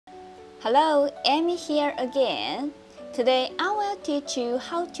Hello, Amy here again. Today I will teach you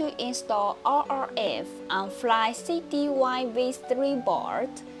how to install RRF on Fly CDY V3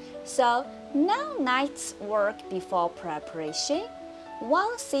 board. So now let's work before preparation.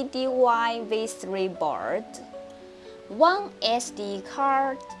 One CDY V3 board, one SD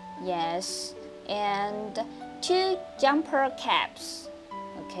card, yes, and two jumper caps,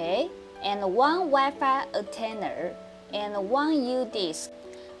 okay, and one Wi-Fi antenna, and one U-disc.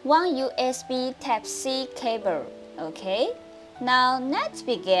 One USB Type-C cable, okay? Now let's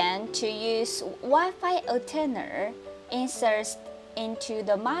begin to use Wi-Fi antenna insert into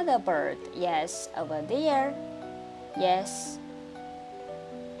the motherboard. Yes, over there. Yes.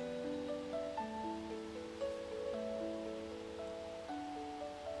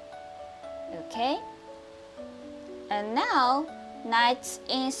 Okay. And now let's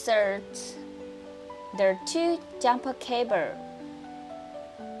insert the two jumper cable.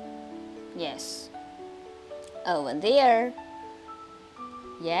 Yes, over there.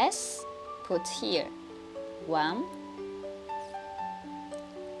 Yes, put here. One.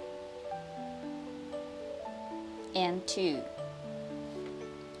 And two.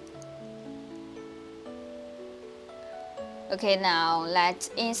 Okay, now let's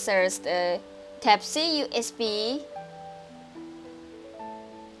insert the Type-C USB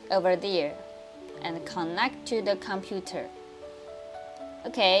over there and connect to the computer.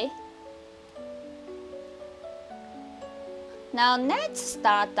 Okay. Now let's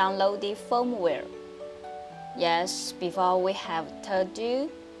start downloading firmware. Yes, before we have to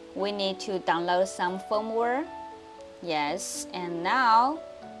do, we need to download some firmware. Yes, and now,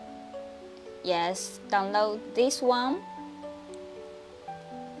 yes, download this one.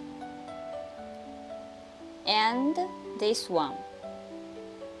 And this one.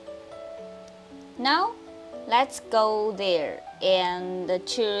 Now, let's go there and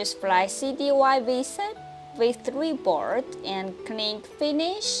choose Fly CDY V3 board and click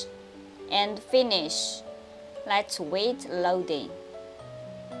finish and finish. Let's wait loading.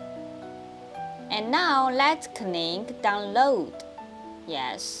 And now let's click download.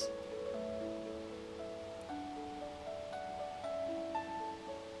 Yes.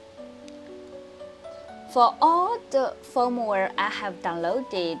 For all the firmware I have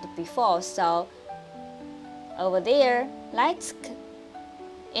downloaded before, so over there, let's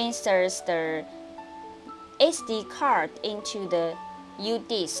insert the SD card into the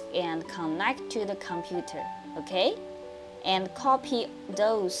U-disc and connect to the computer, okay? And copy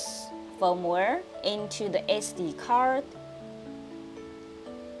those firmware into the SD card.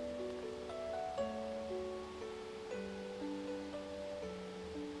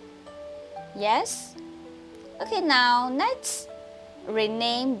 Yes? Okay, now let's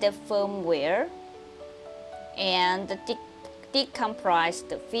rename the firmware and decompress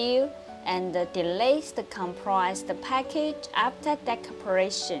the file and delete the compressed package after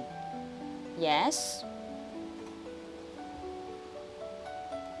decompression. Yes.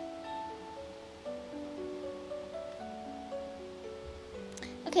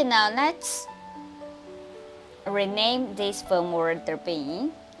 Okay, now let's rename this firmware the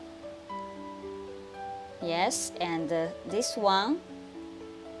bin. Yes, and this one,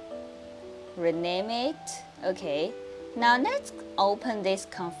 rename it. Okay. Now let's open this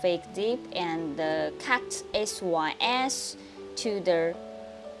config.zip and cut SYS to the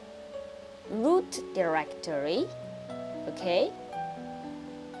root directory. Okay.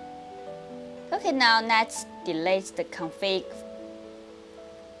 Okay, now let's delete the config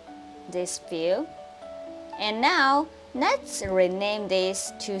this file. And now let's rename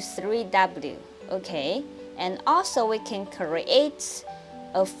this to 3W. Okay. And also we can create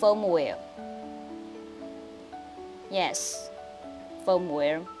a firmware. Yes,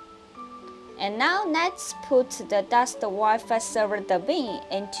 firmware. And now let's put the Dust Wi-Fi server bin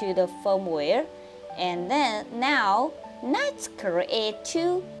into the firmware. And then now let's create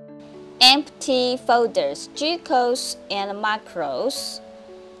two empty folders, G-codes and macros.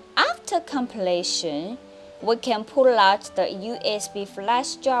 After completion, we can pull out the USB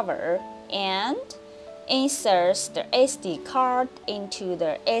flash driver and insert the SD card into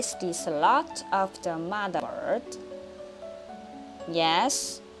the SD slot of the motherboard.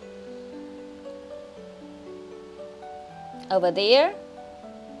 Yes. Over there.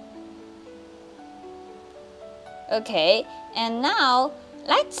 Okay, and now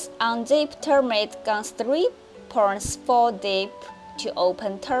let's unzip Termite Guns 3.4 zip to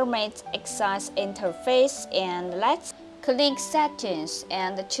open Termite access interface, and let's click settings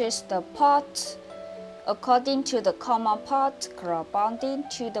and choose the port according to the common port corresponding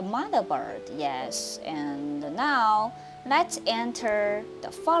to the motherboard. Yes, and now let's enter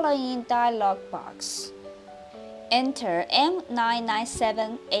the following dialog box. Enter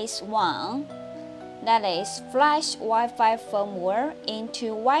M997S1, that is flash Wi-Fi firmware into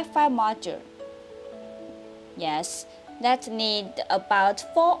Wi-Fi module. Yes, that need about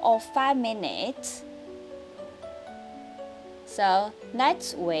 4 or 5 minutes. So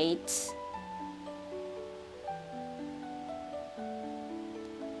let's wait.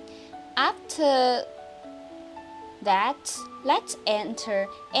 After that, let's enter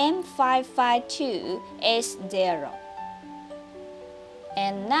M552S0.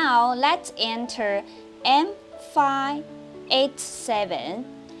 And now let's enter M587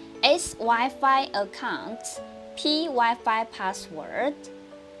 S Wi-Fi account, P Wi-Fi password.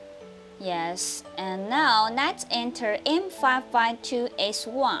 Yes, and now let's enter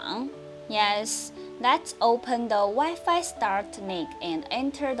M552S1. Yes, let's open the Wi-Fi start link and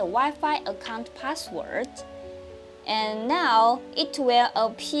enter the Wi-Fi account password. And now it will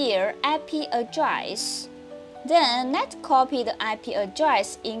appear IP address. Then let's copy the IP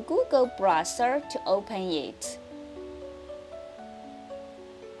address in Google browser to open it.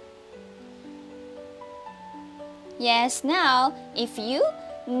 Yes, now if you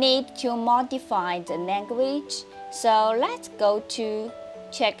need to modify the language, so let's go to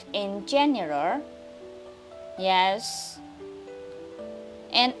check in general. Yes.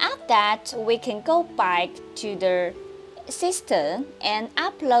 And after that, we can go back to the system and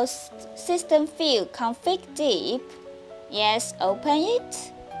upload system field config.zip. Yes, open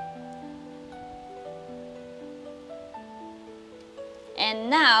it. And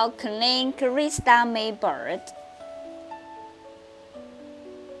now click restart mainboard.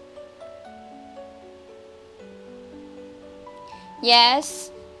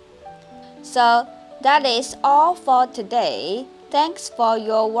 Yes. So that is all for today. Thanks for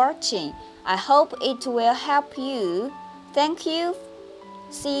your watching. I hope it will help you. Thank you.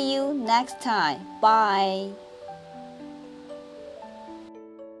 See you next time. Bye.